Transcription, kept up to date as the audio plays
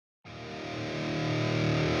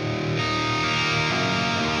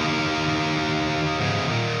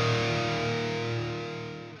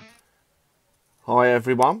Hi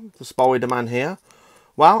everyone, the Spiderman here.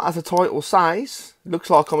 Well, as the title says, looks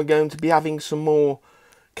like I'm going to be having some more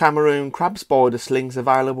Cameroon crab spider slings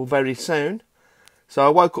available very soon. So I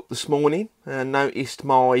woke up this morning and noticed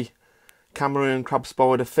my Cameroon crab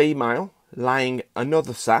spider female laying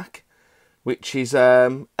another sack, which is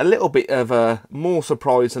a little bit of a more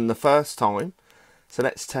surprise than the first time. So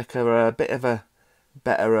let's take a bit of a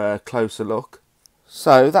better closer look.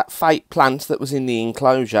 So that fake plant that was in the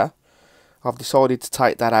enclosure, I've decided to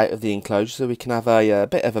take that out of the enclosure so we can have a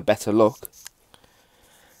bit of a better look.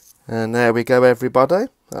 And there we go everybody,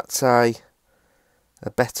 that's a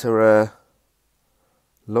better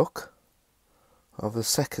look of the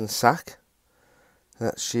second sack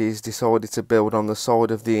that she's decided to build on the side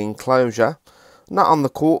of the enclosure. Not on the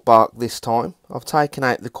cork bark this time. I've taken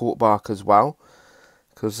out the cork bark as well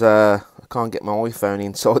because I can't get my iPhone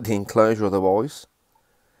inside the enclosure otherwise.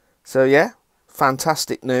 So yeah,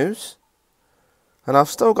 fantastic news. And I've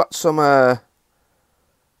still got some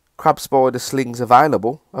crab spider slings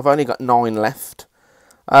available. I've only got 9 left.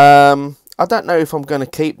 I don't know if I'm going to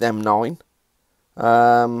keep them 9.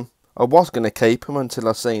 I was going to keep them until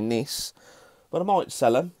I seen this, but I might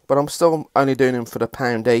sell them. But I'm still only doing them for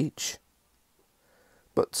 £1 each.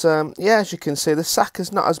 But yeah, as you can see, the sack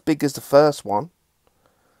is not as big as the first one.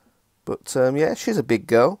 But yeah, she's a big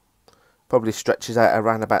girl. Probably stretches out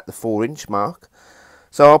around about the 4-inch mark.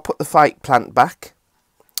 So I'll put the fake plant back,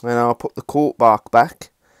 and I'll put the cork bark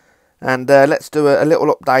back, and let's do a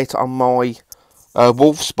little update on my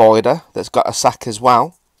wolf spider that's got a sack as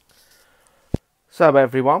well. So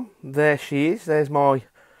everyone, there she is. There's my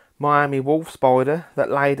Miami wolf spider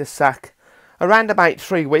that laid a sack around about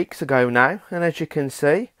 3 weeks ago now, and as you can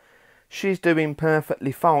see, she's doing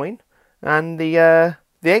perfectly fine. And the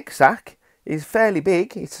egg sac is fairly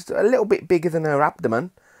big. It's a little bit bigger than her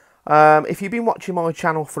abdomen. If you've been watching my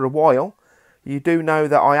channel for a while, you do know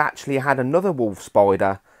that I actually had another wolf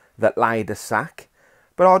spider that laid a sack,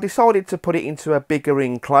 but I decided to put it into a bigger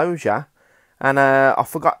enclosure, and I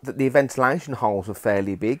forgot that the ventilation holes were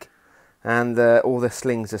fairly big, and all the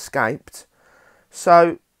slings escaped.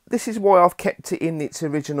 So this is why I've kept it in its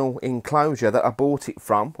original enclosure that I bought it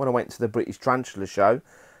from when I went to the British Tarantula show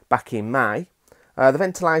back in May. The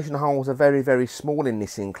ventilation holes are very, very small in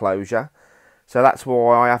this enclosure, so that's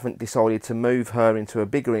why I haven't decided to move her into a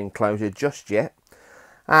bigger enclosure just yet.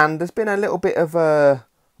 And there's been a little bit of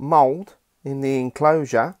mould in the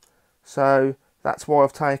enclosure, so that's why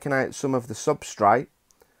I've taken out some of the substrate.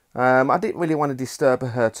 I didn't really want to disturb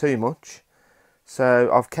her too much, so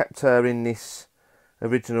I've kept her in this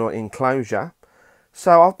original enclosure.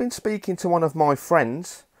 So I've been speaking to one of my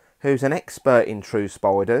friends who's an expert in true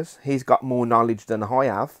spiders. He's got more knowledge than I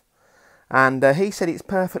have, and he said it's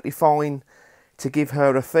perfectly fine to give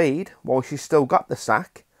her a feed while she's still got the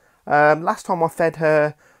sack. Last time I fed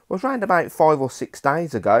her was around about 5 or 6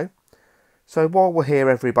 days ago. So while we're here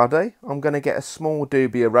everybody, I'm going to get a small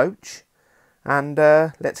dubia roach and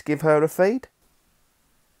let's give her a feed.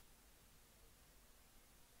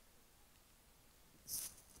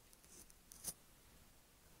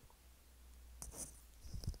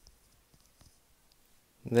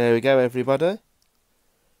 There we go everybody.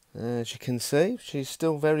 As you can see, she's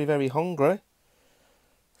still very, very hungry.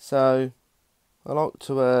 So I like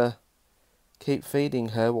to keep feeding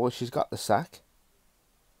her while she's got the sack.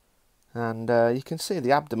 And you can see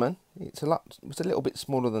the abdomen. It's a little bit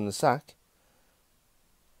smaller than the sack.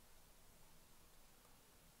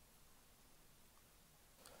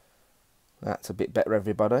 That's a bit better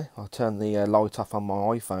everybody. I turned the light off on my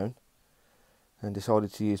iPhone and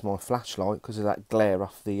decided to use my flashlight because of that glare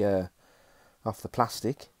off the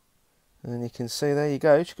plastic. And you can see, there you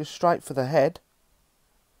go, she goes straight for the head.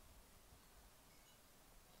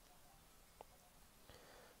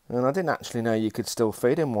 And I didn't actually know you could still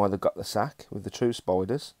feed him while they've got the sack with the true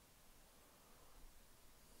spiders.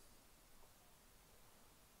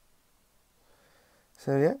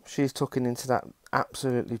 So yeah, she's tucking into that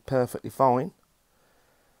absolutely perfectly fine.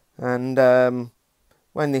 And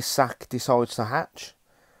when this sack decides to hatch,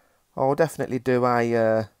 I'll definitely do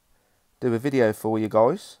a video for you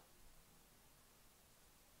guys.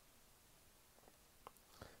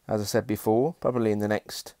 As I said before, probably in the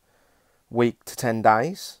next week to 10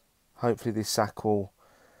 days. Hopefully this sack will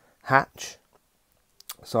hatch.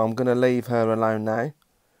 So I'm going to leave her alone now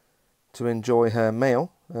to enjoy her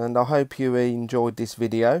meal. And I hope you enjoyed this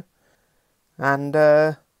video. And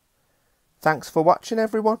thanks for watching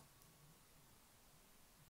everyone.